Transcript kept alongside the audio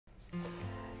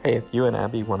Hey, if you and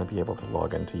Abby want to be able to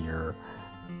log into your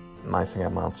My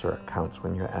Singing Monster accounts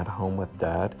when you're at home with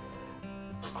Dad,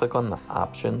 click on the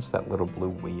options, that little blue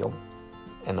wheel,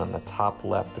 and on the top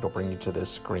left it'll bring you to this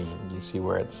screen. You see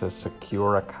where it says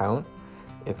secure account?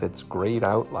 If it's grayed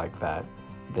out like that,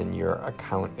 then your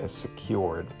account is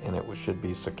secured, and it should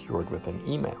be secured with an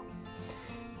email.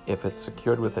 If it's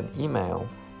secured with an email,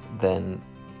 then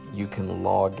you can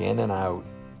log in and out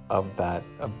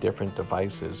of different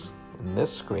devices in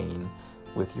this screen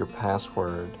with your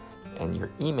password and your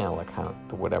email account,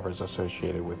 whatever's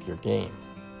associated with your game.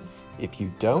 If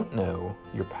you don't know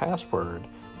your password,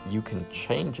 you can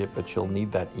change it, but you'll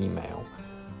need that email.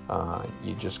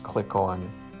 You just click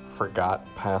on Forgot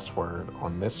Password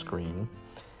on this screen,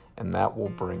 and that will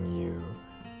bring you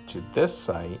to this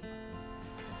site.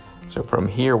 So from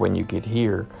here, when you get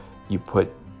here, you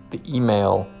put the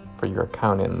email for your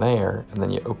account in there, and then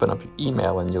you open up your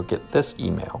email and you'll get this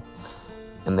email.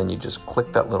 And then you just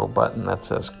click that little button that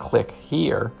says click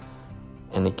here,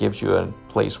 and it gives you a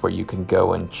place where you can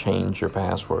go and change your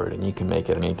password, and you can make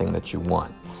it anything that you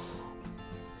want.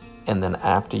 And then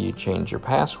after you change your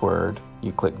password,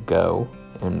 you click go,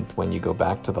 and when you go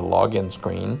back to the login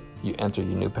screen, you enter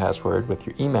your new password with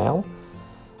your email,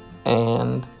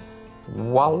 and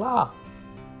voila,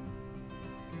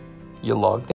 you logged in.